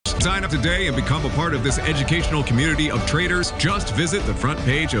Sign up today and become a part of this educational community of traders. Just visit the front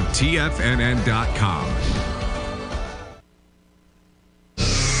page of TFNN.com.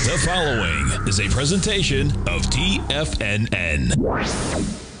 The following is a presentation of TFNN.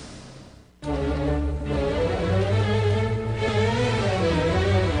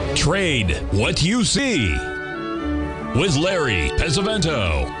 Trade what you see with Larry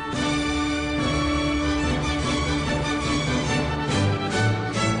Pesavento.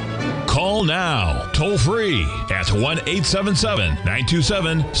 Call now, toll free at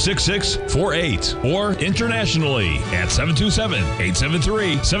 1-877-927-6648 or internationally at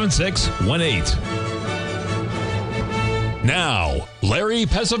 727-873-7618. Now, Larry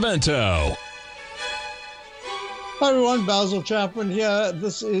Pesavento. Hi everyone, Basil Chapman here.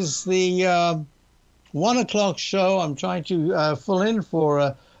 This is the 1 o'clock show. I'm trying to fill in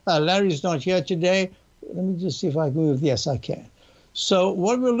for Larry's not here today. Let me just see if I can move. Yes, I can. So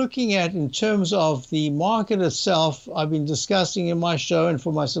what we're looking at in terms of the market itself, I've been discussing in my show and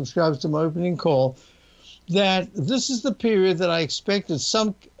for my subscribers to my opening call, that this is the period that I expected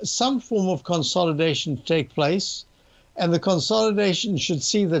some form of consolidation to take place. And the consolidation should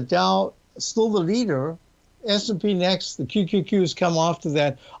see the Dow still the leader, S&P next, the QQQs come after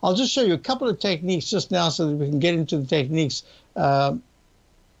that. I'll just show you a couple of techniques just now so that we can get into the techniques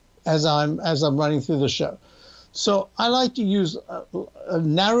as I'm running through the show. So I like to use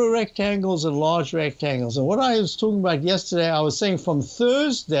narrow rectangles and large rectangles. And what I was talking about yesterday, I was saying from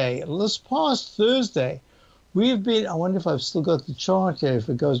Thursday, this past Thursday, we've been, I wonder if I've still got the chart here, if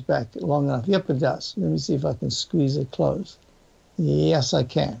it goes back long enough. Yep, it does. Let me see if I can squeeze it close. Yes, I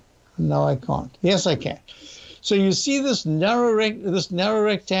can. No, I can't. Yes, I can. So you see this narrow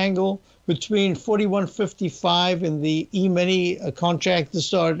rectangle between 41.55 in the E-mini contract that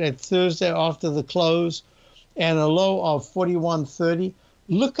started at Thursday after the close, and a low of 41.30.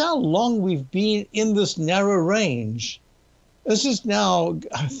 Look how long we've been in this narrow range. This is now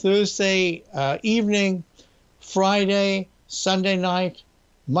Thursday evening, Friday, Sunday night,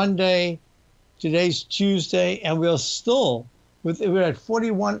 Monday, today's Tuesday, and we're at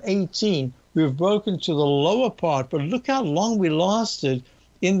 41.18. We've broken to the lower part, but look how long we lasted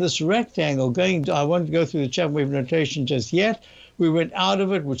in this rectangle. I won't go through the Chapman wave notation just yet. We went out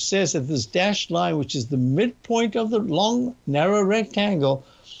of it, which says that this dashed line, which is the midpoint of the long, narrow rectangle,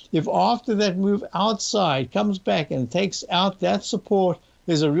 if after that move outside comes back and takes out that support,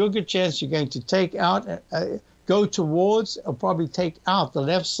 there's a real good chance you're going to take out, go towards, or probably take out the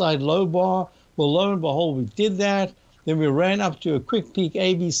left side low bar. Well, lo and behold, we did that. Then we ran up to a quick peak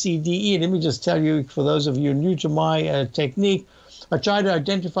A, B, C, D, E. Let me just tell you, for those of you new to my technique, I try to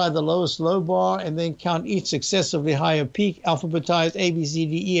identify the lowest low bar and then count each successively higher peak, alphabetized A, B, C,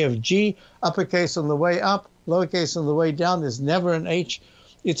 D, E, F, G, uppercase on the way up, lowercase on the way down. There's never an H.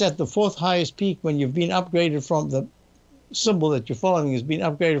 It's at the fourth highest peak when you've been upgraded from the symbol that you're following has been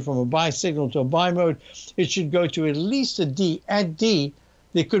upgraded from a buy signal to a buy mode. It should go to at least a D. At D,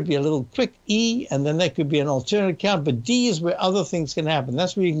 there could be a little quick E, and then there could be an alternate count. But D is where other things can happen.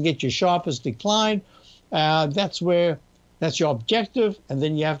 That's where you can get your sharpest decline. That's your objective, and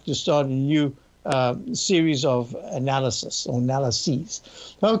then you have to start a new series of analyses.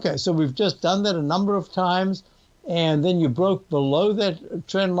 Okay, so we've just done that a number of times, and then you broke below that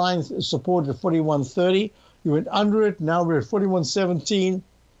trend line support at 41.30. You went under it. Now we're at 41.17.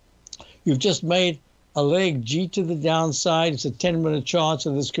 You've just made a leg G to the downside. It's a 10-minute chart,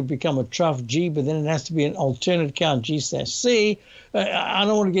 so this could become a trough G, but then it has to be an alternate count G/C. I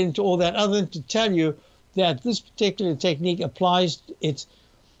don't want to get into all that other than to tell you that this particular technique applies, it's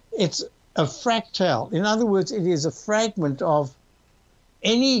a fractal. In other words, it is a fragment of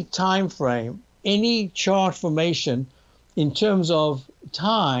any time frame, any chart formation in terms of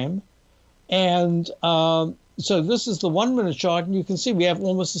time. And so this is the 1 minute chart, and you can see we have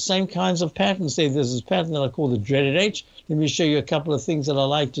almost the same kinds of patterns there. There's this pattern that I call the dreaded H. Let me show you a couple of things that I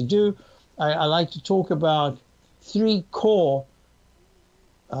like to do. I like to talk about three core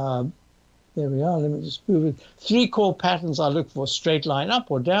there we are. Let me just move it. Three core patterns I look for: straight line up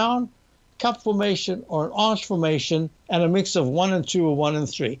or down, cup formation or an arch formation, and a mix of 1 and 2 or 1 and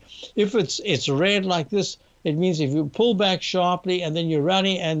 3. If it's red like this, it means if you pull back sharply and then you're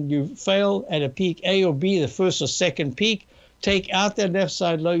running and you fail at a peak A or B, the first or second peak, take out that left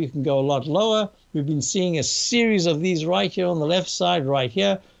side low, you can go a lot lower. We've been seeing a series of these right here on the left side, right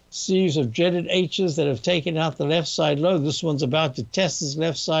here. Series of dreaded H's that have taken out the left side low. This one's about to test this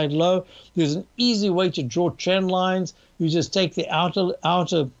left side low. There's an easy way to draw trend lines. You just take the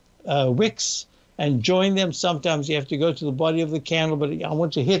outer wicks and join them. Sometimes you have to go to the body of the candle, but I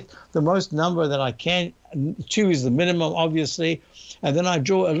want to hit the most number that I can. 2 is the minimum, obviously. And then I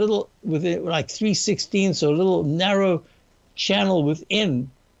draw a little with it, like 3/16, so a little narrow channel within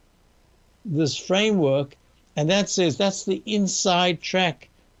this framework. And that says that's the inside track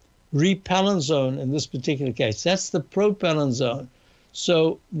repellent zone in this particular case. That's the propellant zone.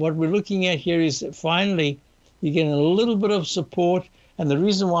 So what we're looking at here is that finally you're getting a little bit of support. And the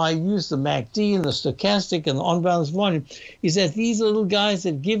reason why I use the MACD and the stochastic and the on-balance volume is that these little guys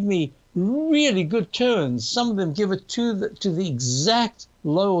that give me really good turns, some of them give it to the exact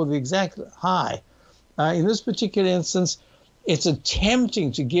low or the exact high. In this particular instance, it's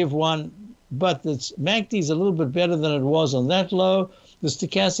attempting to give one, but the MACD is a little bit better than it was on that low. The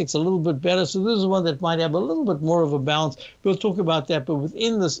stochastic's a little bit better. So this is one that might have a little bit more of a balance. We'll talk about that. But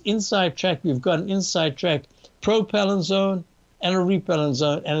within this inside track, we've got an inside track propellant zone and a repellent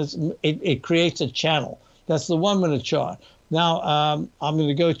zone, and it creates a channel. That's the 1 minute chart. Now, I'm going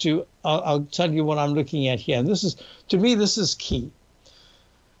to go to, I'll tell you what I'm looking at here. And this is, to me, this is key.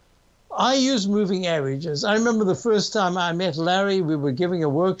 I use moving averages. I remember the first time I met Larry, we were giving a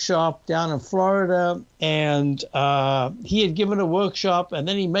workshop down in Florida, and he had given a workshop, and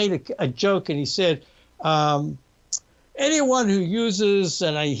then he made a joke, and he said, anyone who uses,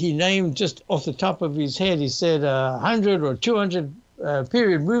 and he named just off the top of his head, he said 100 or 200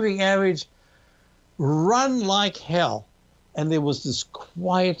 period moving average, run like hell. And there was this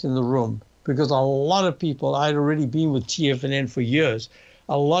quiet in the room because a lot of people, I'd already been with TFNN for years,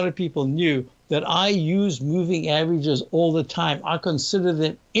 a lot of people knew that I use moving averages all the time. I consider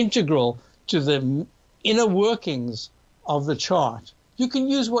them integral to the inner workings of the chart. You can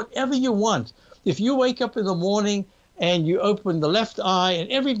use whatever you want. If you wake up in the morning and you open the left eye,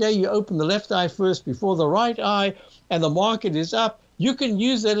 and every day you open the left eye first before the right eye, and the market is up, you can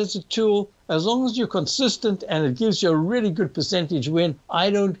use that as a tool as long as you're consistent and it gives you a really good percentage win. I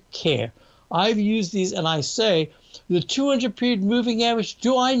don't care. I've used these, and I say, the 200 period moving average,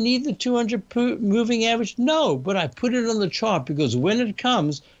 do I need the 200 moving average? No, but I put it on the chart because when it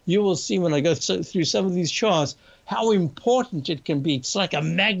comes, you will see when I go through some of these charts how important it can be. It's like a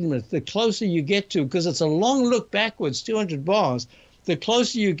magnet. The closer you get to, because it's a long look backwards, 200 bars, the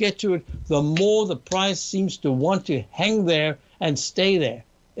closer you get to it, the more the price seems to want to hang there and stay there.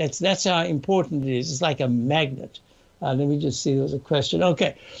 That's how important it is. It's like a magnet. Let me just see, there's a question.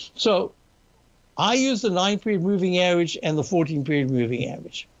 Okay, so I use the 9-period moving average and the 14-period moving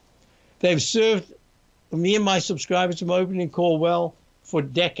average. They've served me and my subscribers to my opening call well for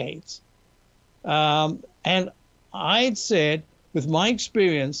decades. And I'd said, with my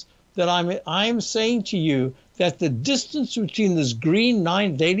experience, that I'm saying to you that the distance between this green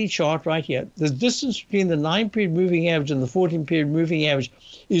 9 daily chart right here, the distance between the 9-period moving average and the 14-period moving average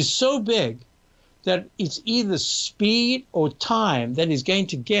is so big that it's either speed or time that is going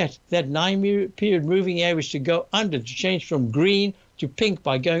to get that 9-period moving average to go under, to change from green to pink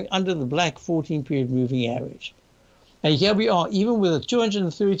by going under the black 14-period moving average. And here we are, even with a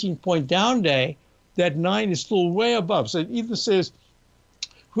 213-point down day, that 9 is still way above. So it either says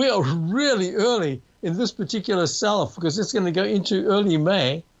we are really early in this particular sell-off because it's going to go into early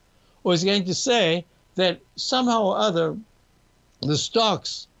May, or it's going to say that somehow or other the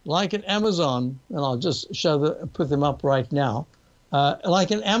stocks, like an Amazon, and I'll just put them up right now,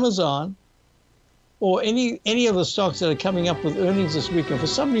 like an Amazon or any of the stocks that are coming up with earnings this week. And for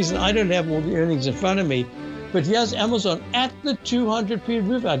some reason, I don't have all the earnings in front of me, but here's Amazon at the 200-period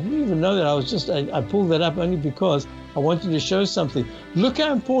move. I didn't even know that. I pulled that up only because I wanted to show something. Look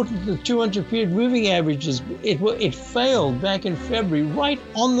how important the 200-period moving average is. It failed back in February, right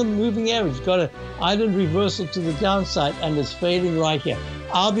on the moving average. Got an island reversal to the downside, and it's fading right here.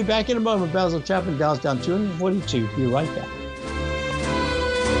 I'll be back in a moment. Basil Chapman, Dow's down 242. Be right back.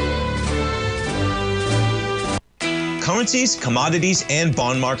 Currencies, commodities, and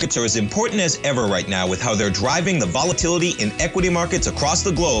bond markets are as important as ever right now with how they're driving the volatility in equity markets across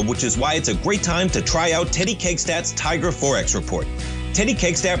the globe, which is why it's a great time to try out Teddy Kegstad's Tiger Forex Report. Teddy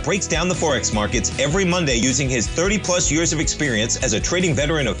Kegstad breaks down the Forex markets every Monday using his 30-plus years of experience as a trading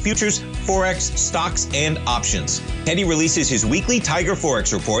veteran of futures, Forex, stocks, and options. Teddy releases his weekly Tiger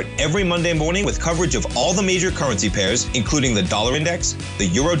Forex Report every Monday morning with coverage of all the major currency pairs, including the dollar index, the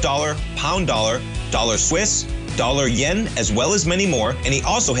euro dollar, pound dollar, dollar Swiss, dollar yen, as well as many more, and he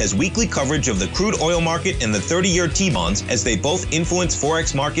also has weekly coverage of the crude oil market and the 30-year T-bonds, as they both influence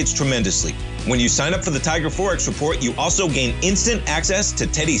Forex markets tremendously. When you sign up for the Tiger Forex Report, you also gain instant access to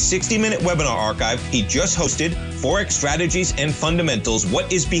Teddy's 60-minute webinar archive he just hosted, Forex Strategies and Fundamentals,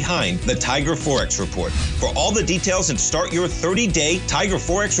 What is Behind the Tiger Forex Report. For all the details and start your 30-day Tiger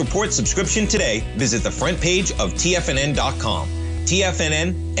Forex Report subscription today, visit the front page of TFNN.com.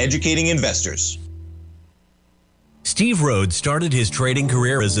 TFNN, educating investors. Steve Rhodes started his trading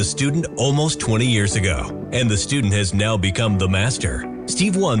career as a student almost 20 years ago, and the student has now become the master.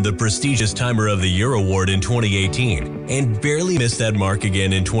 Steve won the prestigious Timer of the Year award in 2018 and barely missed that mark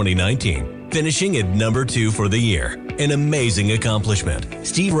again in 2019, finishing at number 2 for the year. An amazing accomplishment.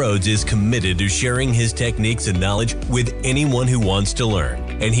 Steve Rhodes is committed to sharing his techniques and knowledge with anyone who wants to learn,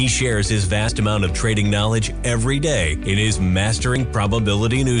 and he shares his vast amount of trading knowledge every day in his Mastering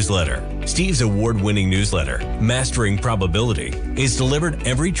Probability newsletter. Steve's award-winning newsletter, Mastering Probability, is delivered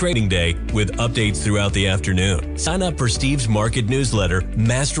every trading day with updates throughout the afternoon. Sign up for Steve's market newsletter,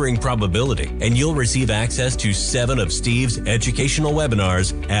 Mastering Probability, and you'll receive access to 7 of Steve's educational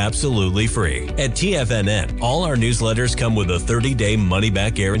webinars absolutely free. At TFNN, all our newsletters come with a 30-day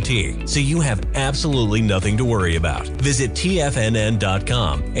money-back guarantee, so you have absolutely nothing to worry about. Visit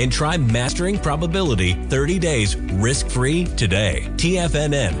TFNN.com and try Mastering Probability 30 days risk-free today.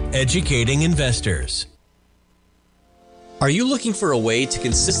 TFNN, educating investors. Are you looking for a way to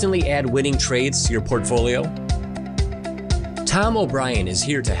consistently add winning trades to your portfolio? Tom O'Brien is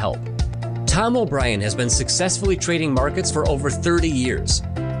here to help. Tom O'Brien has been successfully trading markets for over 30 years.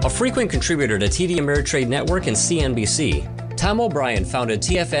 A frequent contributor to TD Ameritrade Network and CNBC, Tom O'Brien founded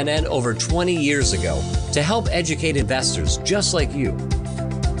TFNN over 20 years ago to help educate investors just like you.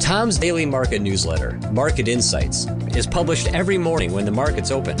 Tom's daily market newsletter, Market Insights, is published every morning when the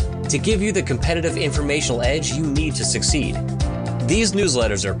markets open to give you the competitive informational edge you need to succeed. These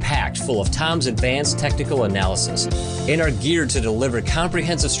newsletters are packed full of Tom's advanced technical analysis and are geared to deliver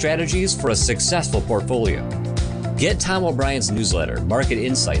comprehensive strategies for a successful portfolio. Get Tom O'Brien's newsletter, Market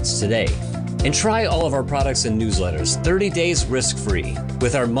Insights, today and try all of our products and newsletters 30 days risk-free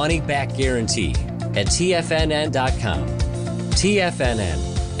with our money-back guarantee at TFNN.com. TFNN,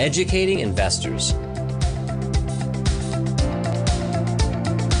 educating investors.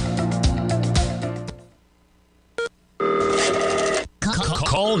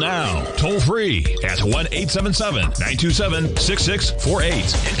 Call now, toll free at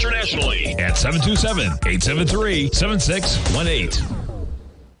 1-877-927-6648. Internationally at 727-873-7618.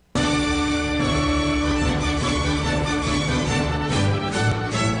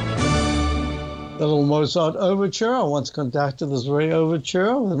 The little Mozart overture. I once conducted this very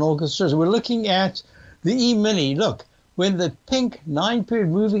overture with an orchestra. So we're looking at the E-mini. Look, when the pink 9-period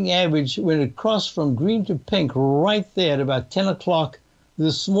moving average, when it crossed from green to pink right there at about 10 o'clock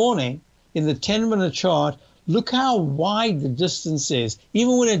this morning in the 10-minute chart, look how wide the distance is.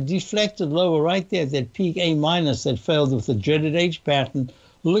 Even when it deflected lower right there, that peak A- that failed with the dreaded H pattern,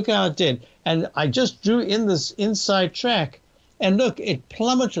 look how it did. And I just drew in this inside track, and look, it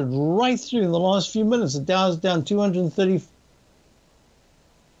plummeted right through in the last few minutes. The Dow's down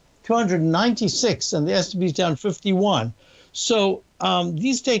 296, and the S&P's down 51. So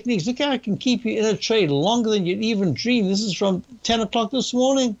these techniques, look how it can keep you in a trade longer than you'd even dream. This is from 10 o'clock this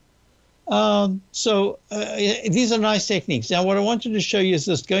morning. These are nice techniques. Now, what I wanted to show you is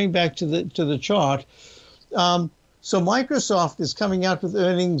this, going back to the chart. So Microsoft is coming out with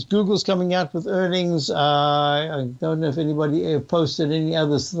earnings. Google's coming out with earnings. I don't know if anybody posted any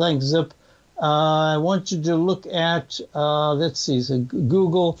other things. Zip. I want you to look at, let's see, so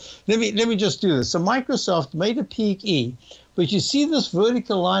Google. Let me just do this. So Microsoft made a peak E, but you see this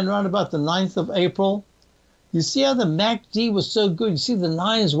vertical line around about the 9th of April? You see how the MACD was so good. You see the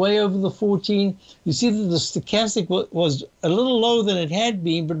 9 is way over the 14. You see that the stochastic was a little lower than it had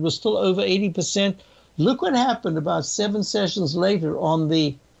been, but was still over 80%. Look what happened about 7 sessions later on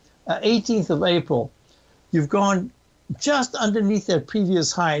the 18th of April. You've gone just underneath that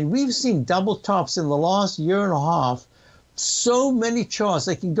previous high. And we've seen double tops in the last year and a half. So many charts.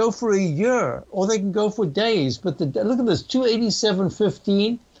 They can go for a year or they can go for days. But look at this,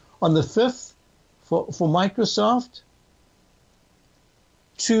 287.15 on the 5th for Microsoft.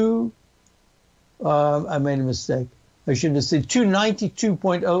 I made a mistake. I should have said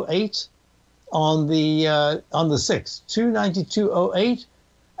 292.08 on the 6th. 292.08.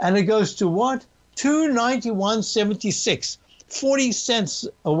 And it goes to what? 291.76, 40 cents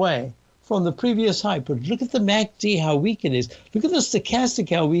away from the previous high. But look at the MACD, how weak it is. Look at the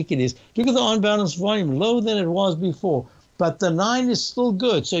stochastic, how weak it is. Look at the on-balance volume, lower than it was before. But the 9 is still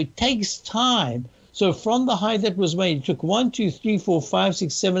good, so it takes time. So from the high that was made, it took 1, 2, 3, 4, 5,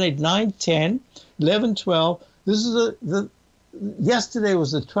 6, 7, 8, 9, 10, 11, 12. This is yesterday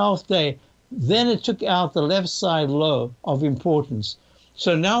was the 12th day. Then it took out the left side low of importance.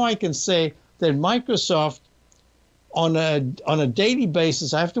 So now I can say that Microsoft, on a daily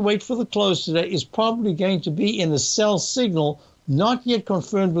basis, I have to wait for the close today, is probably going to be in a sell signal, not yet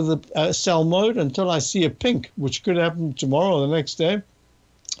confirmed with the sell mode until I see a pink, which could happen tomorrow or the next day,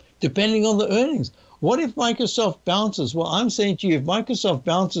 depending on the earnings. What if Microsoft bounces? Well, I'm saying to you, if Microsoft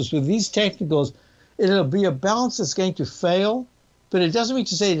bounces with these technicals, it'll be a bounce that's going to fail, but it doesn't mean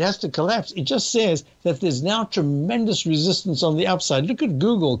to say it has to collapse. It just says that there's now tremendous resistance on the upside. Look at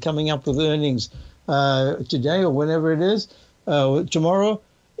Google coming up with earnings today or whenever it is, tomorrow.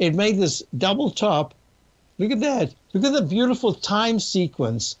 It made this double top. Look at that. Look at the beautiful time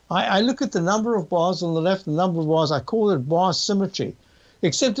sequence. I look at the number of bars on the left, the number of bars. I call it bar symmetry.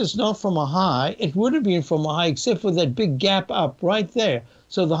 Except it's not from a high. It would have been from a high, except for that big gap up right there.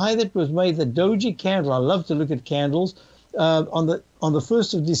 So the high that was made, the doji candle, I love to look at candles, on the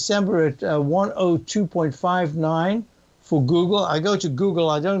 1st of December at 102.59 for Google. I go to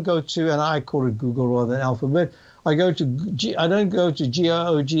Google. I don't go to, and I call it Google rather than Alphabet. I don't go to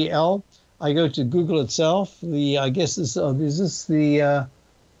GOOGL. I go to Google itself. I guess is this the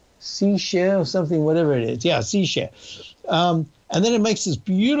C share or something, whatever it is. Yeah, C share. And then it makes this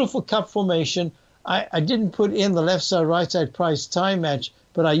beautiful cup formation. I didn't put in the left side, right side price time match,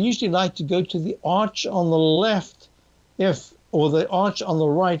 but I usually like to go to the arch on the left, or the arch on the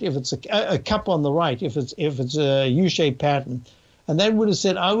right if it's a cup on the right, if it's a U-shaped pattern. And that would have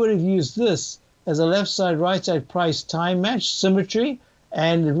said I would have used this as a left side, right side price time match symmetry,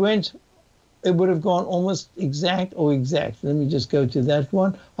 and it would have gone almost exact or exact. Let me just go to that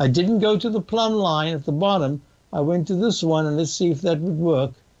one. I didn't go to the plumb line at the bottom. I went to this one, and let's see if that would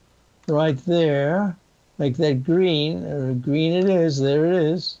work. Right there, make that green. Green it is. There it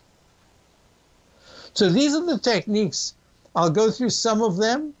is. So these are the techniques. I'll go through some of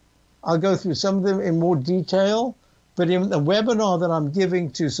them. I'll go through some of them in more detail. But in the webinar that I'm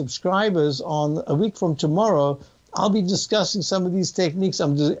giving to subscribers on a week from tomorrow, I'll be discussing some of these techniques.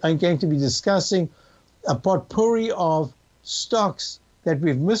 I'm going to be discussing a potpourri of stocks that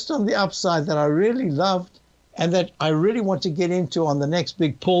we've missed on the upside that I really loved, and that I really want to get into on the next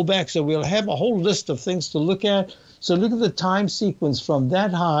big pullback. So we'll have a whole list of things to look at. So look at the time sequence from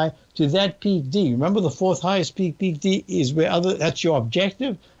that high to that peak D. Remember, the fourth highest peak D is where that's your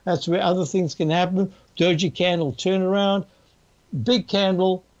objective. That's where other things can happen. Doji candle turnaround, big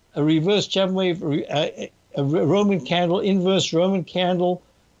candle, a reverse Chapman wave, a Roman candle, inverse Roman candle,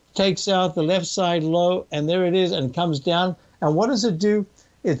 takes out the left side low, and there it is, and comes down. And what does it do?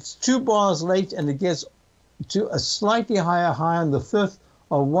 It's 2 bars late, and it gets to a slightly higher high on the 5th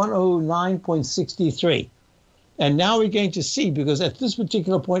of 109.63. And now we're going to see, because at this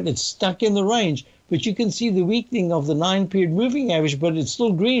particular point it's stuck in the range, but you can see the weakening of the 9-period moving average, but it's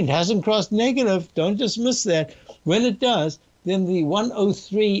still green. It hasn't crossed negative. Don't dismiss that. When it does, then the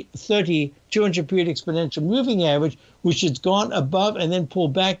 103.30 200-period exponential moving average, which has gone above and then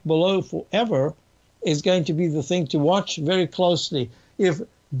pulled back below forever, is going to be the thing to watch very closely. If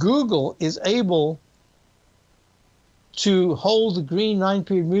Google is able to hold the green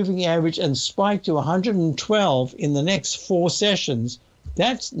 9-period moving average and spike to 112 in the next 4 sessions,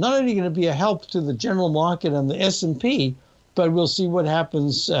 that's not only going to be a help to the general market and the S&P, but we'll see what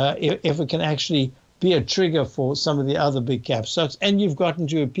happens if it can actually be a trigger for some of the other big cap stocks. And you've gotten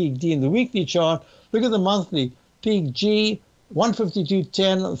to a peak D in the weekly chart. Look at the monthly. Peak G,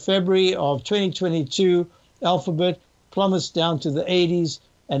 152.10, February of 2022. Alphabet plummets down to the 80s,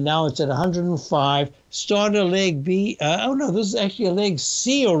 and now it's at 105. Started a leg B. Oh, no, this is actually a leg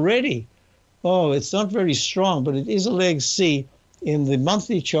C already. Oh, it's not very strong, but it is a leg C in the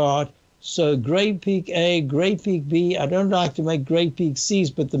monthly chart. So gray peak A, gray peak B. I don't like to make gray peak Cs,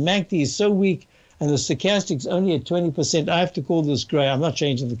 but the MACD is so weak, and the stochastic's only at 20%. I have to call this gray. I'm not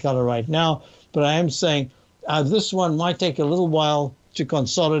changing the color right now, but I am saying this one might take a little while to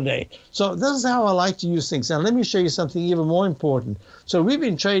consolidate. So this is how I like to use things. Now let me show you something even more important. So we've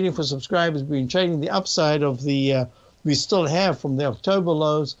been trading for subscribers. We've been trading the upside of the, we still have from the October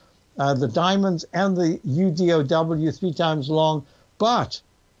lows, the diamonds and the UDOW 3 times long. But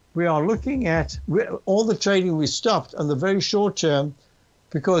we are looking at all the trading we stopped on the very short term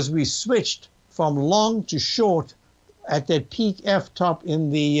because we switched from long to short at that peak F top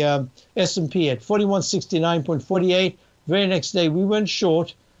in the S&P at 4169.48. Very next day we went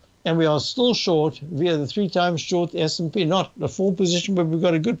short, and we are still short via the 3 times short S&P. Not a full position, but we've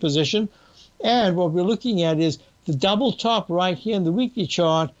got a good position. And what we're looking at is the double top right here in the weekly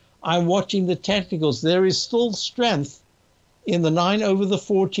chart. I'm watching the technicals. There is still strength in the 9 over the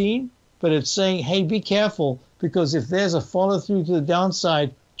 14, but it's saying, hey, be careful, because if there's a follow through to the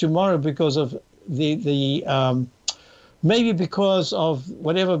downside tomorrow because of maybe because of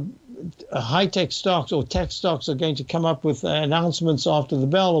whatever high-tech stocks or tech stocks are going to come up with announcements after the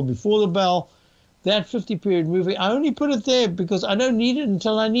bell or before the bell. That 50-period moving, I only put it there because I don't need it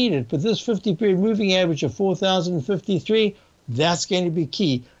until I need it. But this 50-period moving average of 4,053, that's going to be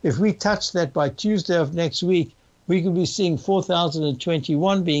key. If we touch that by Tuesday of next week, we could be seeing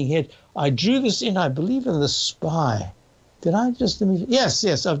 4,021 being hit. I drew this in, I believe, in the SPY. Did I just? Yes,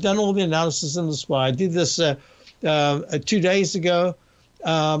 I've done all the analysis in the SPY. I did this 2 days ago.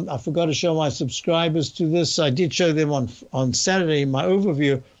 I forgot to show my subscribers to this. I did show them on Saturday in my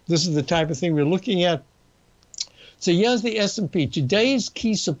overview. This is the type of thing we're looking at. So here's the S&P. Today's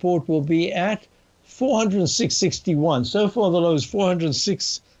key support will be at 406.61. So far, the low is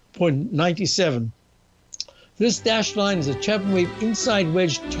 406.97. This dashed line is a Chapman Wave inside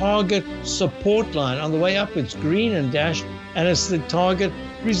wedge target support line. On the way up, it's green and dashed, and it's the target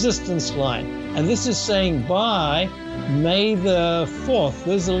resistance line. And this is saying by May the 4th.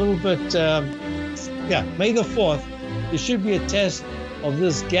 There's a little bit, May the 4th, there should be a test of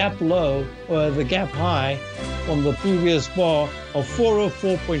this gap low or the gap high from the previous bar of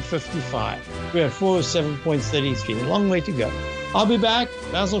 404.55. We're at 407.33. A long way to go. I'll be back.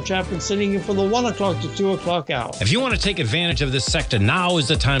 Basil Chapman sitting in for the 1 o'clock to 2 o'clock hour. If you want to take advantage of this sector, now is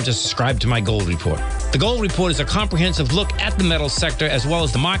the time to subscribe to my Gold Report. The Gold Report is a comprehensive look at the metal sector as well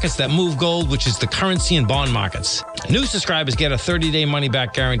as the markets that move gold, which is the currency and bond markets. New subscribers get a 30-day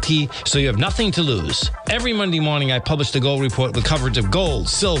money-back guarantee, so you have nothing to lose. Every Monday morning, I publish the Gold Report with coverage of gold,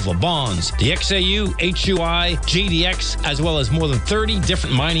 silver, bonds, the XAU, HUI, JDX, as well as more than 30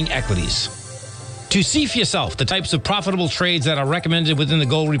 different mining equities. To see for yourself the types of profitable trades that are recommended within the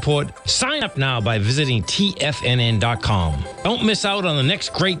Gold Report, sign up now by visiting TFNN.com. Don't miss out on the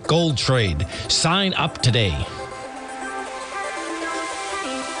next great gold trade. Sign up today.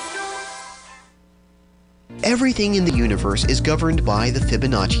 Everything in the universe is governed by the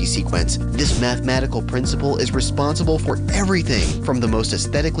Fibonacci sequence. This mathematical principle is responsible for everything from the most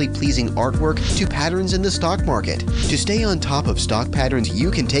aesthetically pleasing artwork to patterns in the stock market. To stay on top of stock patterns you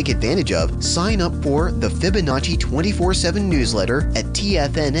can take advantage of, sign up for the Fibonacci 24/7 newsletter at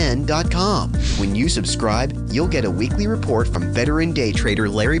TFNN.com. When you subscribe, you'll get a weekly report from veteran day trader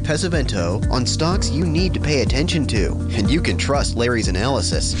Larry Pesavento on stocks you need to pay attention to. And you can trust Larry's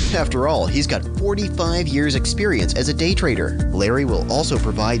analysis. After all, he's got 45 years experience as a day trader. Larry will also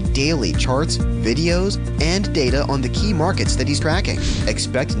provide daily charts, videos, and data on the key markets that he's tracking.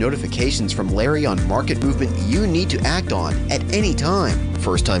 Expect notifications from Larry on market movement you need to act on at any time.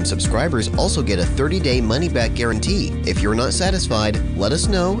 First-time subscribers also get a 30-day money-back guarantee. If you're not satisfied, let us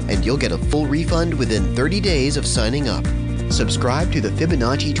know and you'll get a full refund within 30 days of signing up. Subscribe to the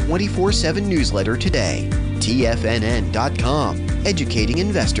Fibonacci 24/7 newsletter today. TFNN.com, educating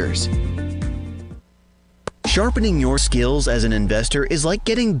investors. Sharpening your skills as an investor is like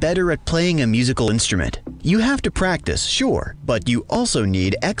getting better at playing a musical instrument. You have to practice, sure, but you also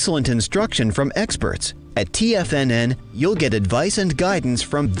need excellent instruction from experts. At TFNN, you'll get advice and guidance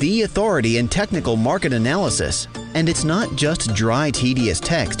from the authority in technical market analysis. And it's not just dry, tedious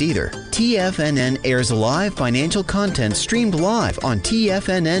text either. TFNN airs live financial content streamed live on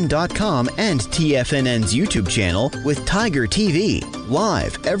TFNN.com and TFNN's YouTube channel with Tiger TV,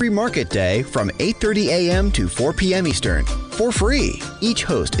 live every market day from 8:30 a.m. to 4 p.m. Eastern, for free. Each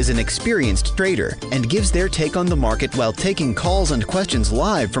host is an experienced trader and gives their take on the market while taking calls and questions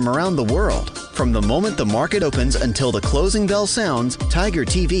live from around the world. From the moment the market opens until the closing bell sounds, Tiger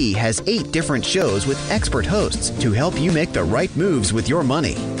TV has 8 different shows with expert hosts to help you make the right moves with your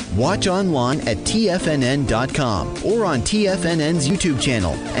money. Watch online at TFNN.com or on TFNN's YouTube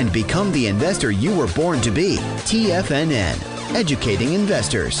channel and become the investor you were born to be. TFNN, educating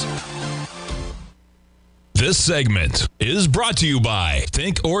investors. This segment is brought to you by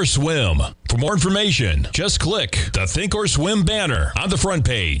Thinkorswim. For more information, just click the Thinkorswim banner on the front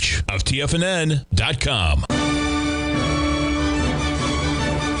page of TFNN.com.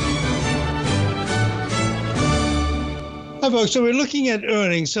 Hi, folks. So we're looking at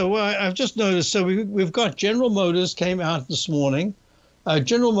earnings. So I've just noticed, so we've got General Motors came out this morning.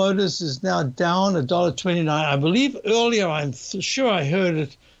 General Motors is now down $1.29. I believe earlier, I'm sure I heard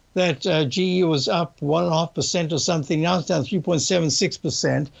it, that GE was up 1.5% or something. Now it's down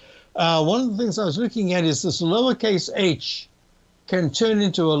 3.76%. One of the things I was looking at is this lowercase h can turn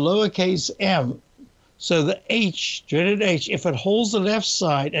into a lowercase m. So the H, dreaded H, if it holds the left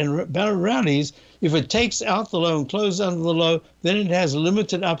side and rallies, if it takes out the low and closes under the low, then it has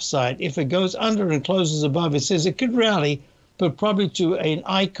limited upside. If it goes under and closes above, it says it could rally but probably to an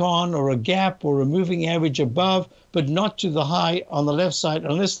icon or a gap or a moving average above, but not to the high on the left side,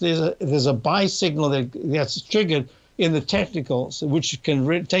 unless there's a buy signal that's triggered in the technicals, which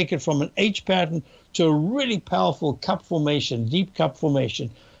can take it from an H pattern to a really powerful cup formation, deep cup formation.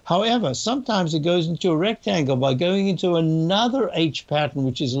 However, sometimes it goes into a rectangle by going into another H pattern,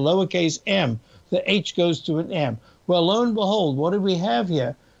 which is lowercase m. The H goes to an M. Well, lo and behold, what do we have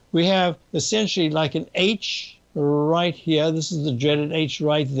here? We have essentially like an H right here. This is the dreaded H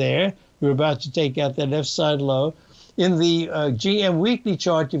right there. We're about to take out that left side low. In the GM weekly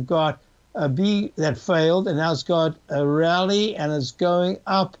chart, you've got a B that failed, and now it's got a rally, and it's going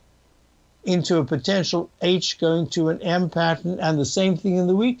up into a potential H going to an M pattern, and the same thing in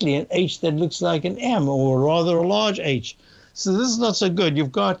the weekly, an H that looks like an M, or rather a large H. So this is not so good.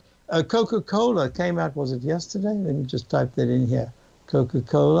 You've got Coca-Cola came out, was it yesterday? Let me just type that in here.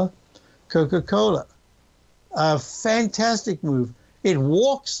 Coca-Cola. A fantastic move. It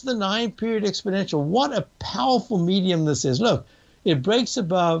walks the 9-period exponential. What a powerful medium this is. Look, it breaks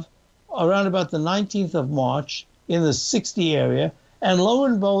above around about the 19th of March in the 60 area, and lo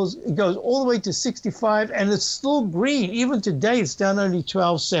and behold, it goes all the way to 65, and it's still green. Even today, it's down only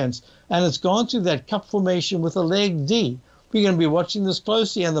 12 cents, and it's gone through that cup formation with a leg D. We're going to be watching this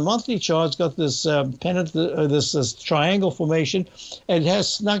closely, and the monthly chart's got this pennant, this triangle formation, and it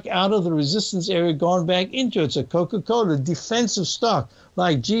has snuck out of the resistance area, gone back into it. It's a Coca-Cola defensive stock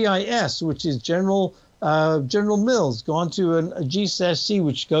like GIS, which is General Mills, gone to a G/C,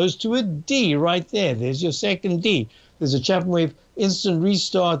 which goes to a D right there. There's your second D. There's a Chapman wave instant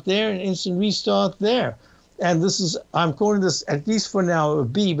restart there and instant restart there. And this is, I'm calling this, at least for now, a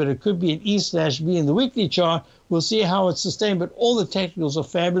B, but it could be an E/B in the weekly chart. We'll see how it's sustained, but all the technicals are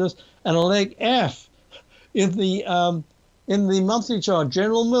fabulous. And a leg F in the monthly chart,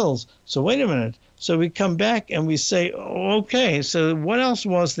 General Mills. So wait a minute. So we come back and we say, okay, so what else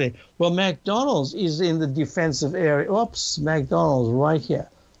was there? Well, McDonald's is in the defensive area. Oops, McDonald's right here.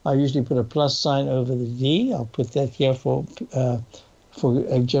 I usually put a plus sign over the D. I'll put that here for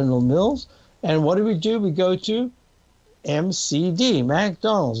General Mills. And what do? We go to MCD,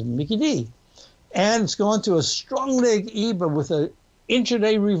 McDonald's, Mickey D. And it's gone to a strong leg E, but with an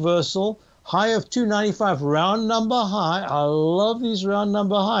intraday reversal, high of 295, round number high. I love these round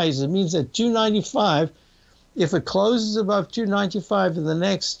number highs. It means that 295, if it closes above 295 in the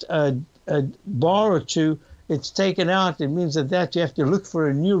next bar or two, it's taken out. It means that you have to look for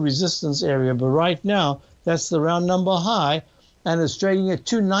a new resistance area. But right now, that's the round number high, and it's trading at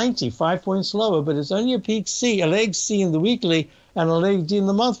 290, 5 points lower, but it's only a peak C, a leg C in the weekly, and a leg D in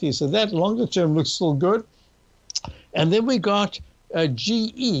the monthly. So that longer term looks still good. And then we got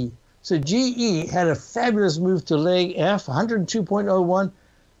GE. So GE had a fabulous move to leg F, 102.01.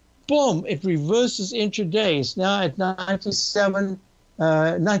 Boom, it reverses intraday. It's now at 98.06.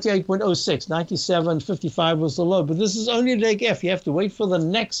 97.55 was the low. But this is only leg F. You have to wait for the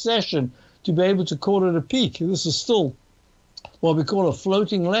next session to be able to call it a peak. This is still what we call a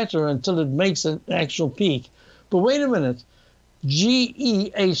floating letter until it makes an actual peak. But wait a minute.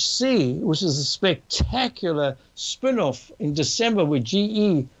 GEHC, which is a spectacular spin-off in December where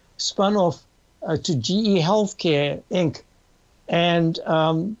GE spun off to GE Healthcare Inc. And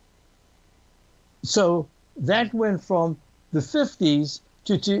so that went from the 50s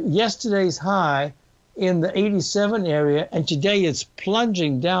to yesterday's high in the 87 area, and today it's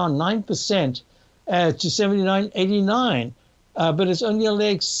plunging down 9% to 79.89. But it's only a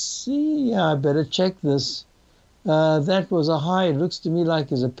leg C. I better check this. That was a high. It looks to me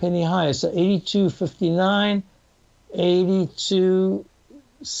like it's a penny high. So 82.59,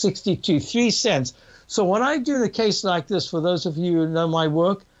 82.62, 3 cents. So when I do in a case like this, for those of you who know my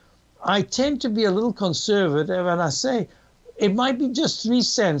work, I tend to be a little conservative, and I say it might be just 3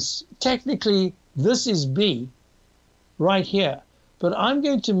 cents. Technically, this is B right here, but I'm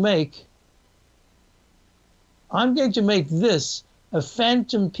going to make this a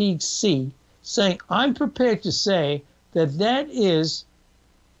phantom peak C, saying I'm prepared to say that is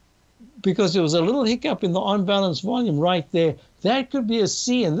because there was a little hiccup in the on-balance volume right there. That could be a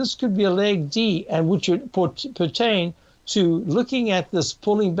C, and this could be a leg D, and which would pertain to looking at this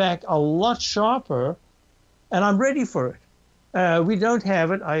pulling back a lot sharper, and I'm ready for it. We don't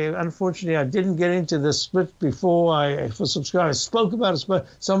have it. Unfortunately, I didn't get into the split before I spoke about it. But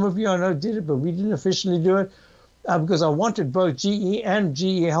some of you I know did it, but we didn't officially do it because I wanted both GE and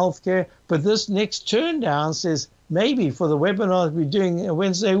GE Healthcare. But this next turn down says maybe for the webinar that we're doing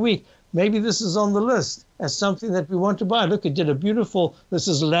Wednesday week, maybe this is on the list as something that we want to buy. Look, it did a beautiful, this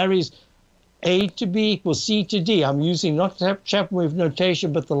is Larry's A to B equals C to D. I'm using not Chapman wave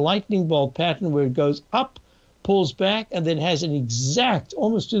notation, but the lightning bolt pattern where it goes up pulls back, and then has an exact,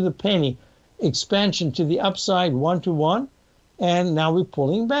 almost to the penny, expansion to the upside 1-to-1, and now we're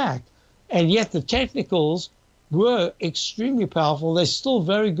pulling back. And yet the technicals were extremely powerful. They're still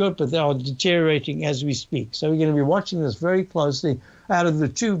very good, but they are deteriorating as we speak. So we're going to be watching this very closely. Out of the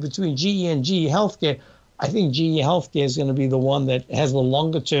two, between GE and GE Healthcare, I think GE Healthcare is going to be the one that has the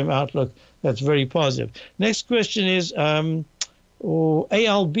longer-term outlook that's very positive. Next question is ALB.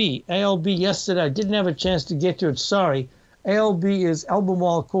 ALB yesterday, I didn't have a chance to get to it, sorry. ALB is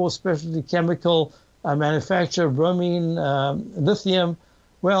Albemarle Core Specialty Chemical manufacturer of bromine, lithium.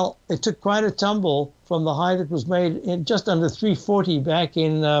 Well, it took quite a tumble from the high that was made in just under 340 back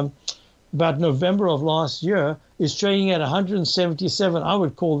in about November of last year. Is trading at 177. I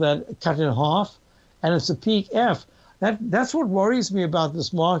would call that cut in half, and it's a peak F. That's what worries me about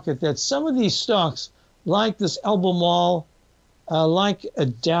this market, that some of these stocks, like this Albemarle, like a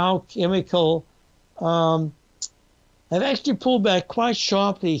Dow Chemical, have actually pulled back quite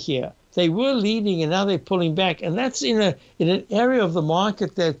sharply here. They were leading, and now they're pulling back, and that's in an area of the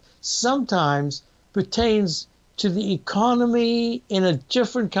market that sometimes pertains to the economy in a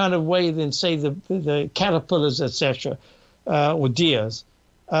different kind of way than, say, the Caterpillars, etc., or Deeres.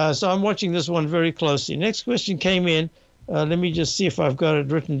 So I'm watching this one very closely. Next question came in. Let me just see if I've got it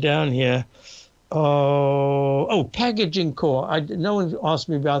written down here. Packaging Core. No one asked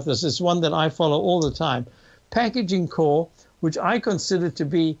me about this. It's one that I follow all the time. Packaging Core, which I consider to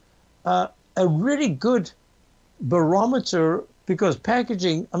be a really good barometer, because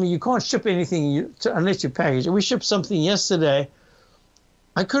packaging, I mean, you can't ship anything unless you package it. We shipped something yesterday.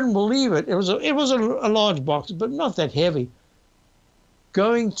 I couldn't believe it. It was a large box, but not that heavy,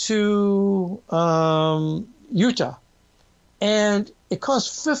 going to Utah. And it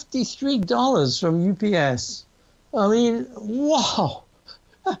cost $53 from UPS. I mean, wow.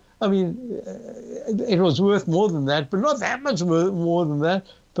 I mean, it was worth more than that, but not that much more than that.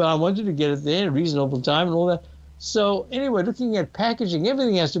 But I wanted to get it there in a reasonable time and all that. So anyway, looking at packaging,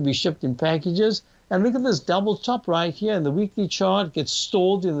 everything has to be shipped in packages. And look at this double top right here in the weekly chart. It gets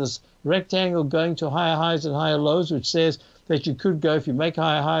stalled in this rectangle going to higher highs and higher lows, which says that you could go, if you make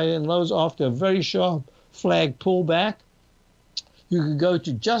higher highs and lows after a very sharp flag pullback, you could go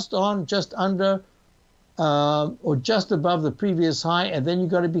to just on, just under, or just above the previous high. And then you've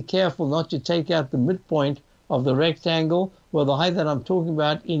got to be careful not to take out the midpoint of the rectangle. Well, the high that I'm talking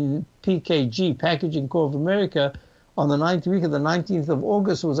about in PKG, Packaging Core of America, on the 9th week of the 19th of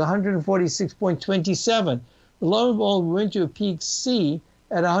August was 146.27. Lo and behold, we went to a peak C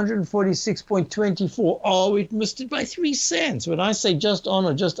at 146.24. Oh, it missed it by 3 cents. When I say just on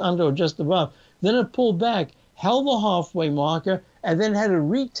or just under or just above, then it pulled back, held the halfway marker, and then had a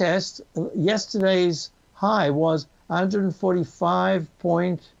retest. Yesterday's high was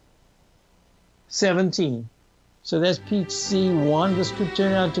 145.17. So that's peak C1. This could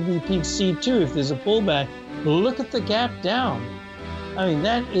turn out to be peak C2 if there's a pullback. Look at the gap down. I mean,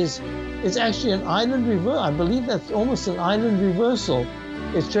 it's actually an island reversal. I believe that's almost an island reversal.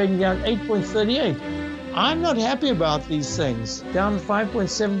 It's trading down 8.38. I'm not happy about these things. Down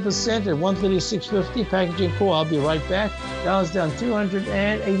 5.7% at 136.50. Packaging Core, I'll be right back. Dow's down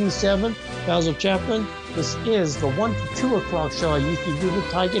 287. Basil Chapman. This is the 1 to 2 o'clock show I used to do the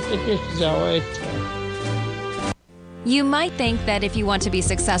Tiger Tickets hour at 10. You might think that if you want to be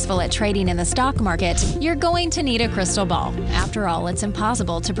successful at trading in the stock market, you're going to need a crystal ball. After all, it's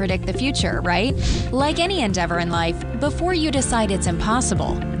impossible to predict the future, right? Like any endeavor in life, before you decide it's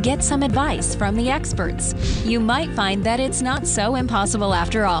impossible, get some advice from the experts. You might find that it's not so impossible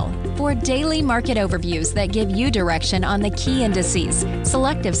after all. For daily market overviews that give you direction on the key indices,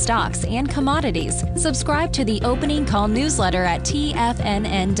 selective stocks, and commodities, subscribe to the Opening Call newsletter at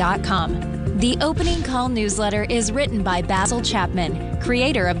TFNN.com. The Opening Call newsletter is written by Basil Chapman,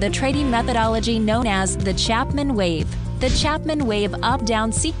 creator of the trading methodology known as the Chapman Wave. The Chapman Wave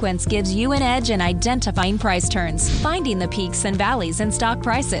up-down sequence gives you an edge in identifying price turns, finding the peaks and valleys in stock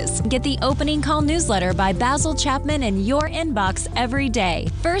prices. Get the Opening Call newsletter by Basil Chapman in your inbox every day.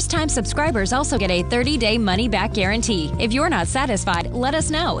 First-time subscribers also get a 30-day money-back guarantee. If you're not satisfied, let us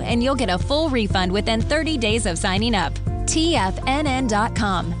know, and you'll get a full refund within 30 days of signing up.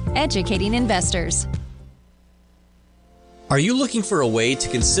 TFNN.com, educating investors. Are you looking for a way to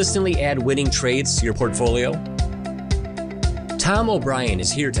consistently add winning trades to your portfolio? Tom O'Brien is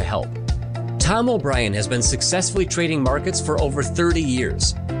here to help. Tom O'Brien has been successfully trading markets for over 30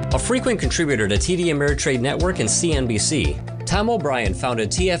 years. A frequent contributor to TD Ameritrade Network and CNBC, Tom O'Brien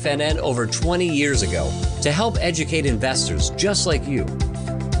founded TFNN over 20 years ago to help educate investors just like you.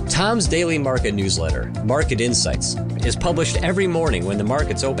 Tom's daily market newsletter, Market Insights, is published every morning when the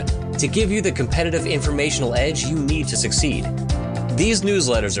markets open. to give you the competitive informational edge you need to succeed. These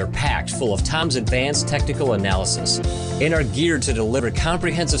newsletters are packed full of Tom's advanced technical analysis and are geared to deliver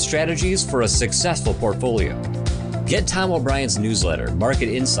comprehensive strategies for a successful portfolio. Get Tom O'Brien's newsletter, Market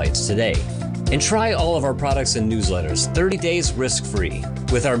Insights, today, and try all of our products and newsletters 30 days risk-free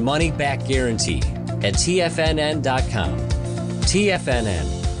with our money-back guarantee at TFNN.com.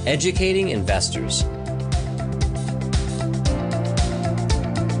 TFNN, educating investors.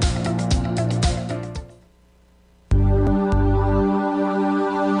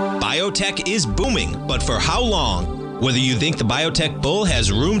 Biotech is booming, but for how long? Whether you think the biotech bull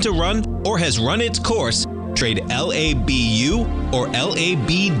has room to run or has run its course, trade LABU or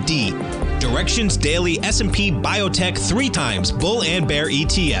LABD. Direction's daily S&P Biotech 3 times bull and bear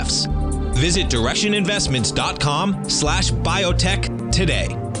ETFs. Visit directioninvestments.com/biotech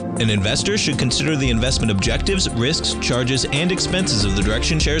today. An investor should consider the investment objectives, risks, charges, and expenses of the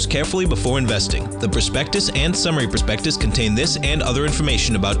Direction shares carefully before investing. The prospectus and summary prospectus contain this and other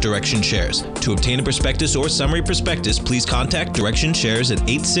information about Direction shares. To obtain a prospectus or summary prospectus, please contact Direction shares at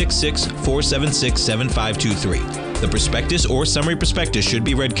 866-476-7523. The prospectus or summary prospectus should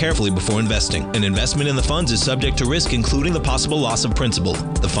be read carefully before investing. An investment in the funds is subject to risk, including the possible loss of principal.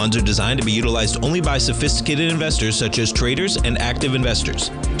 The funds are designed to be utilized only by sophisticated investors such as traders and active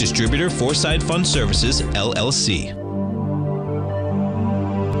investors. Distributor Foreside Fund Services, LLC.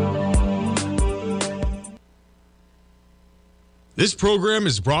 This program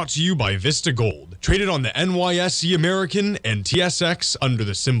is brought to you by Vista Gold, traded on the NYSE American and TSX under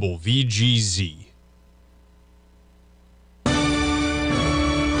the symbol VGZ.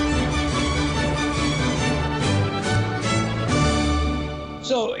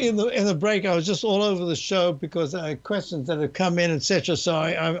 So in the break, I was just all over the show because questions that have come in, etc. So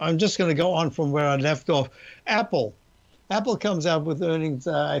I'm just going to go on from where I left off. Apple comes out with earnings,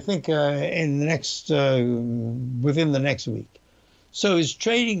 I think, in the next within the next week. So it's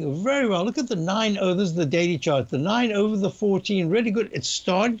trading very well. Look at the 9-0. This is the daily chart. The 9 over the 14, really good. It's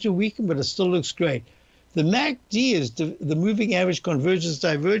started to weaken, but it still looks great. The MACD is the moving average convergence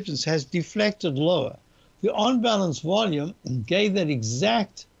divergence has deflected lower. The on-balance volume gave that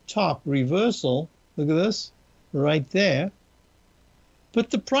exact top reversal. Look at this, right there. But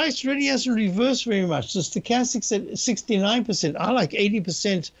the price really hasn't reversed very much. The stochastics at 69%. I like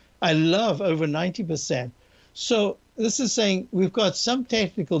 80%. I love over 90%. So this is saying we've got some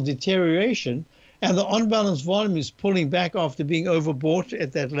technical deterioration, and the on-balance volume is pulling back after being overbought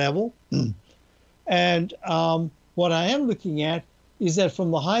at that level. And what I am looking at is that from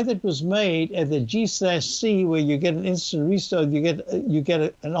the high that was made at the G/C, where you get an instant restart, you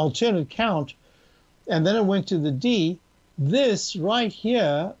get an alternate count, and then it went to the D. This right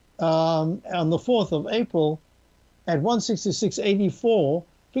here on the 4th of April at 166.84.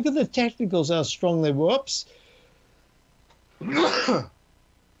 Look at the technicals, how strong they were. Oops. I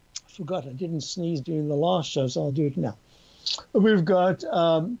forgot I didn't sneeze during the last show, so I'll do it now. We've got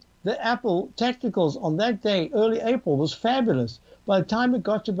the Apple technicals on that day, early April, was fabulous. By the time it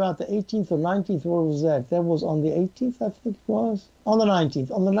got to about the 18th or 19th, what was that? That was on the 18th, I think it was. On the 19th.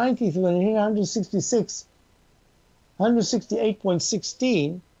 On the 19th, when it hit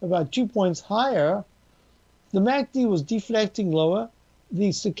 168.16, about 2 points higher, the MACD was deflecting lower. The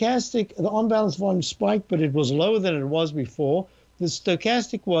stochastic, the on-balance volume spiked, but it was lower than it was before. The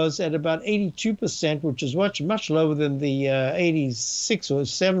stochastic was at about 82%, which is much lower than the 86 or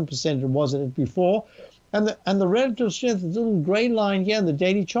 7% it was at it before. And the relative strength, the little gray line here in the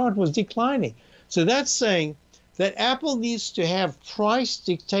daily chart, was declining. So that's saying that Apple needs to have price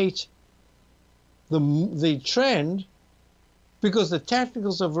dictate the trend, because the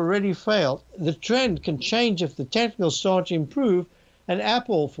technicals have already failed. The trend can change if the technicals start to improve, and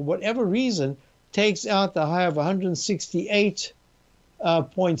Apple, for whatever reason, takes out the high of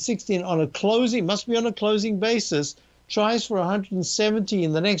 168.16 on a closing, must be on a closing basis, tries for 170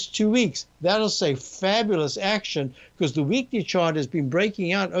 in the next 2 weeks. That'll say fabulous action, because the weekly chart has been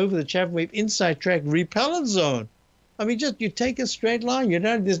breaking out over the Chapman Wave inside track repellent zone. I mean, just you take a straight line.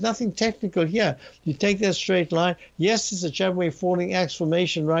 There's nothing technical here. You take that straight line. Yes, it's a Chapman Wave falling axe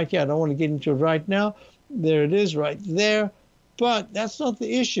formation right here. I don't want to get into it right now. There it is right there. But that's not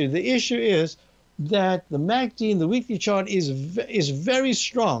the issue. The issue is that the MACD in the weekly chart is very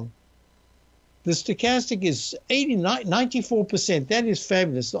strong. The stochastic is 94%. That is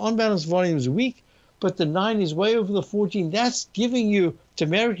fabulous. The on-balance volume is weak, but the 9 is way over the 14. That's giving you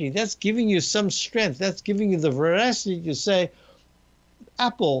temerity. That's giving you some strength. That's giving you the veracity to say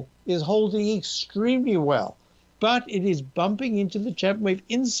Apple is holding extremely well, but it is bumping into the Chapman Wave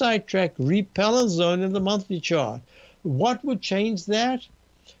inside track repellent zone in the monthly chart. What would change that?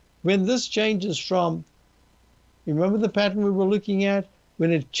 When this changes from, remember the pattern we were looking at?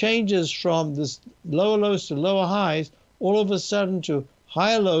 When it changes from this lower lows to lower highs, all of a sudden to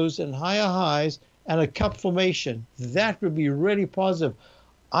higher lows and higher highs and a cup formation, that would be really positive.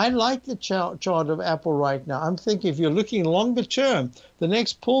 I like the chart of Apple right now. I'm thinking if you're looking longer term, the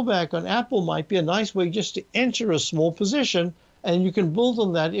next pullback on Apple might be a nice way just to enter a small position, and you can build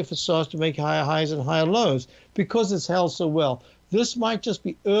on that if it starts to make higher highs and higher lows because it's held so well. This might just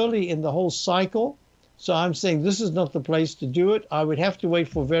be early in the whole cycle. So I'm saying this is not the place to do it. I would have to wait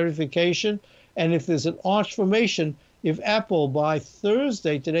for verification. And if there's an arch formation, if Apple by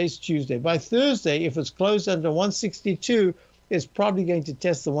Thursday, today's Tuesday, by Thursday, if it's closed under 162, it's probably going to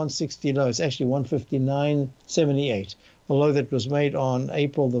test the 160 low. It's actually 159.78, the low that was made on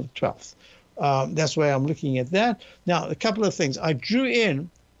April the 12th. That's why I'm looking at that. Now, a couple of things. I drew in,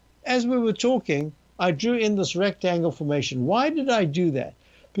 as we were talking, I drew in this rectangle formation. Why did I do that?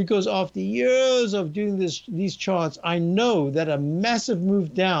 Because after years of doing these charts, I know that a massive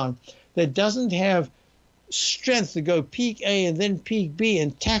move down that doesn't have strength to go peak A and then peak B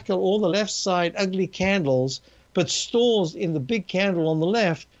and tackle all the left side ugly candles, but stalls in the big candle on the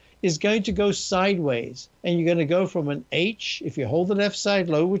left, is going to go sideways. And you're going to go from an H, if you hold the left side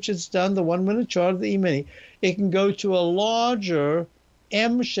low, which it's done, the 1 minute chart of the E-mini, it can go to a larger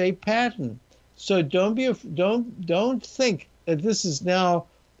M-shaped pattern. So don't think that this is now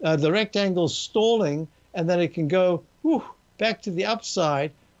the rectangle stalling and that it can go back to the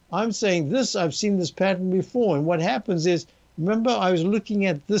upside. I'm saying this, I've seen this pattern before. And what happens is, remember I was looking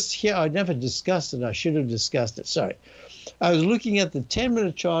at this here. I never discussed it. I should have discussed it. Sorry. I was looking at the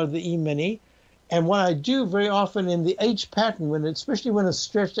 10-minute chart of the E-mini. And what I do very often in the H pattern, especially when it's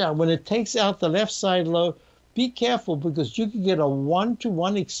stretched out, when it takes out the left side low, be careful because you can get a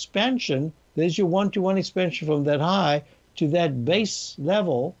 1-to-1 expansion. There's your 1-to-1 expansion from that high to that base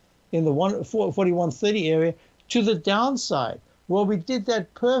level in the 4130 area to the downside. Well, we did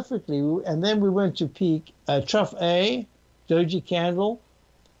that perfectly, and then we went to peak, trough A, doji candle,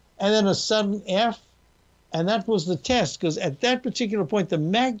 and then a sudden F, and that was the test, because at that particular point, the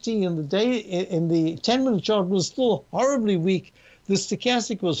MACD in the 10-minute chart was still horribly weak. The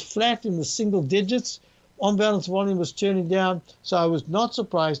stochastic was flat in the single digits. On-balance volume was turning down, so I was not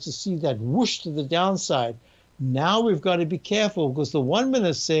surprised to see that whoosh to the downside. Now we've got to be careful because the 1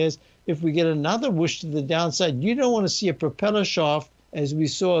 minute says if we get another whoosh to the downside, you don't want to see a propeller shaft as we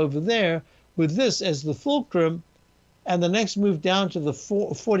saw over there with this as the fulcrum and the next move down to the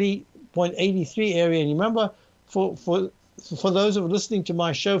 40.83 area. And you remember, for those who are listening to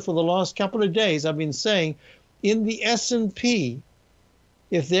my show for the last couple of days, I've been saying in the S&P,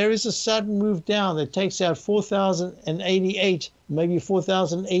 if there is a sudden move down that takes out 4,088, maybe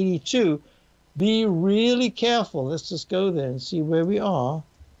 4,082, be really careful. Let's just go there and see where we are.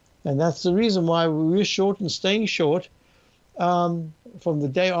 And that's the reason why we're short and staying short from the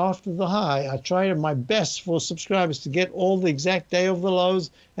day after the high. I try my best for subscribers to get all the exact day of the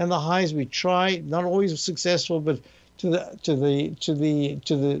lows and the highs. We try, not always successful, but to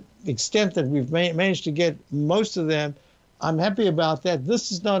the extent that we've managed to get most of them, I'm happy about that.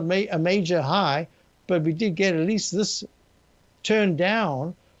 This is not a major high, but we did get at least this turn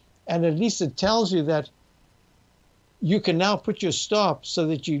down. And at least it tells you that you can now put your stop so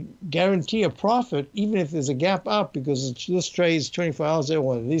that you guarantee a profit, even if there's a gap up, because this trades 24 hours,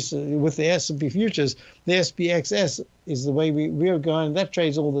 or at least with the S&P futures, the SPXS is the way we are going. That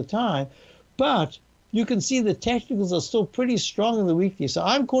trades all the time. But you can see the technicals are still pretty strong in the weekly. So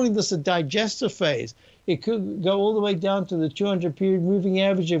I'm calling this a digester phase. It could go all the way down to the 200-period moving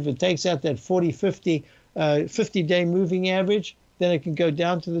average if it takes out that 40-50 50-day moving average. Then it can go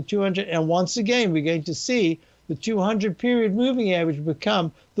down to the 200. And once again, we're going to see the 200-period moving average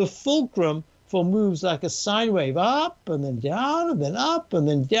become the fulcrum for moves like a sine wave, up and then down and then up and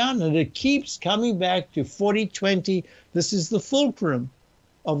then down. And it keeps coming back to 40-20. This is the fulcrum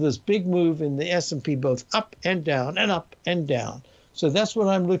of this big move in the S&P, both up and down and up and down. So that's what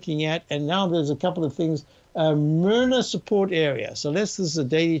I'm looking at. And now there's a couple of things. Myrna support area. So this is a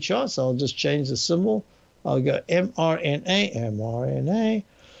daily chart. So I'll just change the symbol. I'll go mRNA.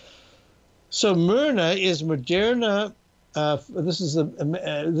 So Myrna is Moderna. This is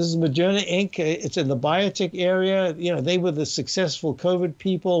Moderna Inc. It's in the biotech area. You know, they were the successful COVID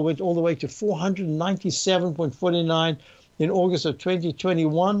people. Went all the way to 497.49 in August of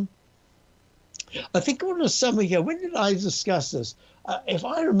 2021. I think it was somewhere here. When did I discuss this? If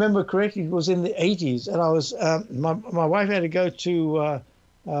I remember correctly, it was in the 80s, and I was my wife had to go to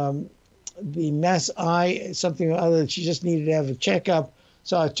the Mass Eye, something or other. She just needed to have a checkup.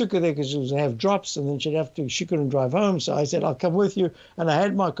 So I took her there because she was going to have drops, and then she couldn't drive home. So I said, I'll come with you. And I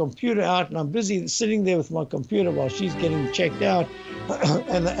had my computer out, and I'm busy sitting there with my computer while she's getting checked out.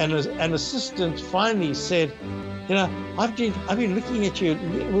 and an assistant finally said, I've been looking at you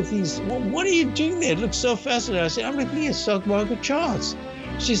with these, what are you doing there? It looks so fascinating. I said, I'm looking at stock market charts.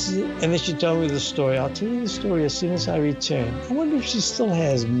 She said, and then she told me the story. I'll tell you the story as soon as I return. I wonder if she still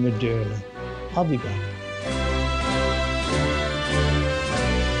has Moderna. I'll be back.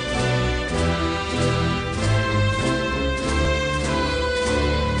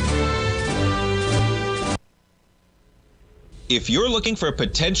 If you're looking for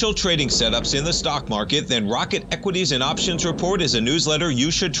potential trading setups in the stock market, then Rocket Equities and Options Report is a newsletter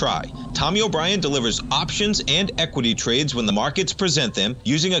you should try. Tommy O'Brien delivers options and equity trades when the markets present them,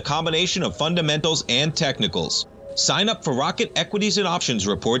 using a combination of fundamentals and technicals. Sign up for Rocket Equities and Options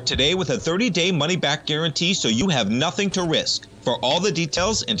Report today with a 30-day money-back guarantee, so you have nothing to risk. For all the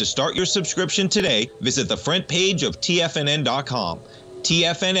details and to start your subscription today, visit the front page of TFNN.com.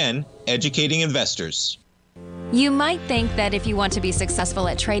 TFNN, educating investors. You might think that if you want to be successful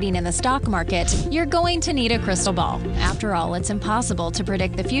at trading in the stock market, you're going to need a crystal ball. After all, it's impossible to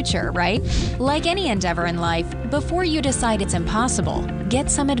predict the future, right? Like any endeavor in life, before you decide it's impossible, get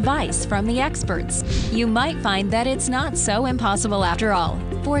some advice from the experts. You might find that it's not so impossible after all.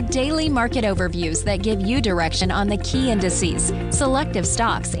 For daily market overviews that give you direction on the key indices, selective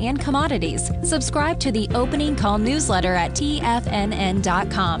stocks, and commodities, subscribe to the Opening Call newsletter at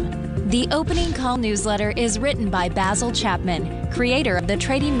TFNN.com. The Opening Call newsletter is written by Basil Chapman, creator of the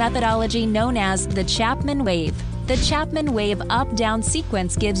trading methodology known as the Chapman Wave. The Chapman Wave up-down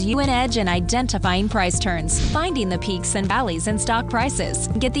sequence gives you an edge in identifying price turns, finding the peaks and valleys in stock prices.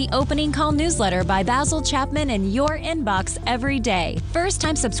 Get the Opening Call newsletter by Basil Chapman in your inbox every day.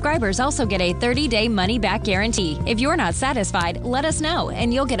 First-time subscribers also get a 30-day money-back guarantee. If you're not satisfied, let us know,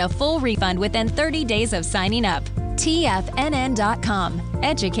 and you'll get a full refund within 30 days of signing up. TFNN.com,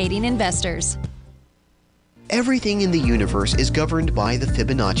 educating investors. Everything in the universe is governed by the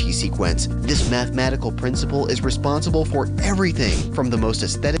Fibonacci sequence. This mathematical principle is responsible for everything from the most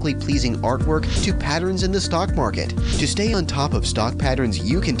aesthetically pleasing artwork to patterns in the stock market. To stay on top of stock patterns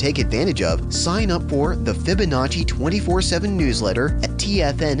you can take advantage of, sign up for the Fibonacci 24/7 newsletter at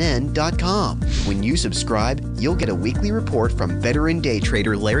TFNN.com. When you subscribe, you'll get a weekly report from veteran day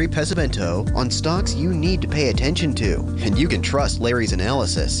trader Larry Pesavento on stocks you need to pay attention to. And you can trust Larry's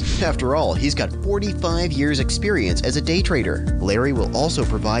analysis. After all, he's got 45 years experience as a day trader. Larry will also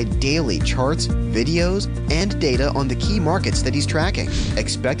provide daily charts, videos, and data on the key markets that he's tracking.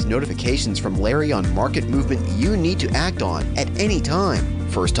 Expect notifications from Larry on market movement you need to act on at any time.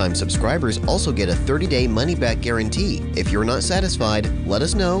 First-time subscribers also get a 30-day money-back guarantee. If you're not satisfied, let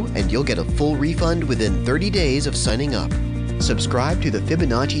us know and you'll get a full refund within 30 days of signing up. Subscribe to the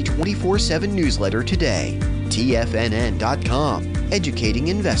Fibonacci 24/7 newsletter today. TFNN.com, educating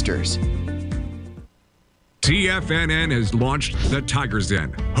investors. TFNN has launched the Tiger's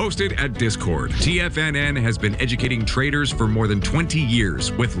Den. Hosted at Discord, TFNN has been educating traders for more than 20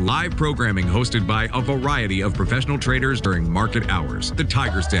 years with live programming hosted by a variety of professional traders during market hours. The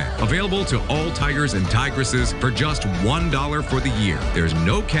Tiger's Den, available to all tigers and tigresses for just $1 for the year. There's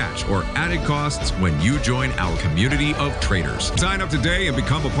no catch or added costs when you join our community of traders. Sign up today and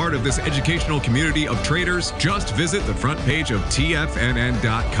become a part of this educational community of traders. Just visit the front page of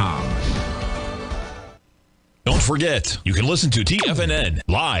TFNN.com. Don't forget, you can listen to TFNN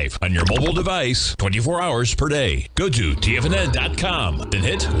live on your mobile device 24 hours per day. Go to TFNN.com, then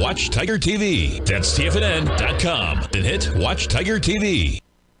hit Watch Tiger TV. That's TFNN.com, then hit Watch Tiger TV.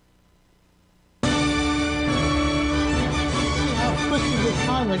 How quickly the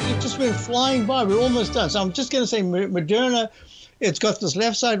time, it just went flying by. We're almost done. So I'm just going to say Moderna, it's got this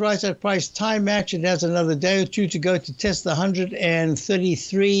left side, right side price time match. It has another day or two to go to test the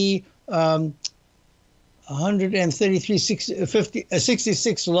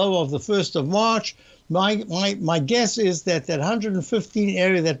 133.66 low of the 1st of March. My guess is that 115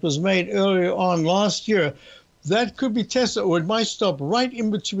 area that was made earlier on last year, that could be tested, or it might stop right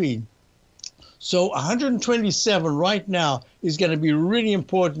in between. So 127 right now is going to be really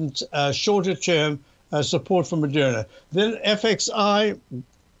important shorter term support for Moderna. Then FXI,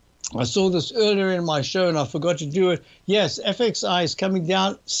 I saw this earlier in my show and I forgot to do it. Yes, FXI is coming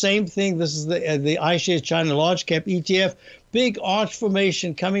down. Same thing. This is the iShares China Large Cap ETF. Big arch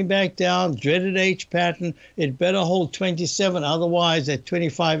formation coming back down. Dreaded H pattern. It better hold 27. Otherwise, that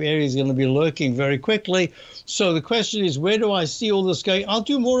 25 area is going to be lurking very quickly. So the question is, where do I see all this going? I'll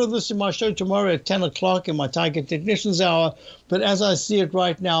do more of this in my show tomorrow at 10 o'clock in my Tiger Technicians Hour. But as I see it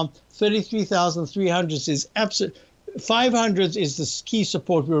right now, 33,300 is absolute. 500s is the key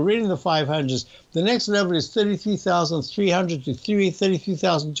support. We're already in the 500s. The next level is 33,300 to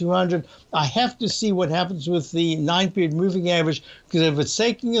 33,200. I have to see what happens with the 9-period moving average, because if it's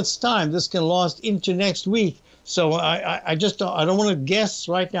taking its time, this can last into next week. So I don't want to guess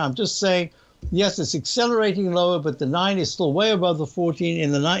right now. I'm just saying, yes, it's accelerating lower, but the 9 is still way above the 14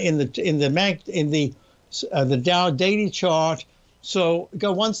 in the Dow daily chart. So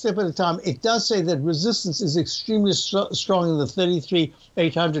go one step at a time. It does say that resistance is extremely strong in the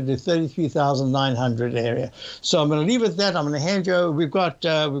 33,800 to 33,900 area. So I'm going to leave it at that. I'm going to hand you over. We've got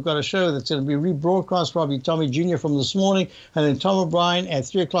a show that's going to be rebroadcast, probably Tommy Jr. from this morning, and then Tom O'Brien at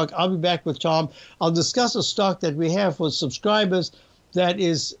 3 o'clock. I'll be back with Tom. I'll discuss a stock that we have for subscribers that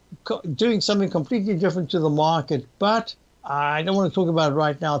is doing something completely different to the market, but I don't want to talk about it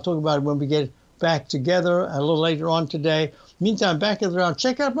right now. I'll talk about it when we get back together a little later on today. Meantime, back at the round,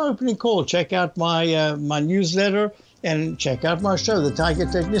 check out my opening call, check out my my newsletter, and check out my show, the Tiger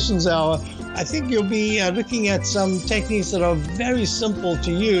Technicians Hour. I think you'll be looking at some techniques that are very simple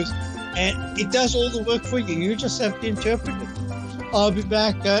to use, and it does all the work for you. You just have to interpret it. I'll be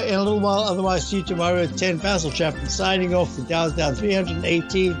back in a little while. Otherwise, see you tomorrow at 10. Basil Chapman signing off. The Dow's down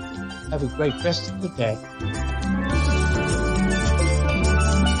 318. Have a great rest of the day.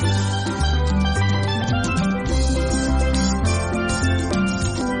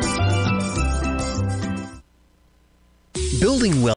 Building wealth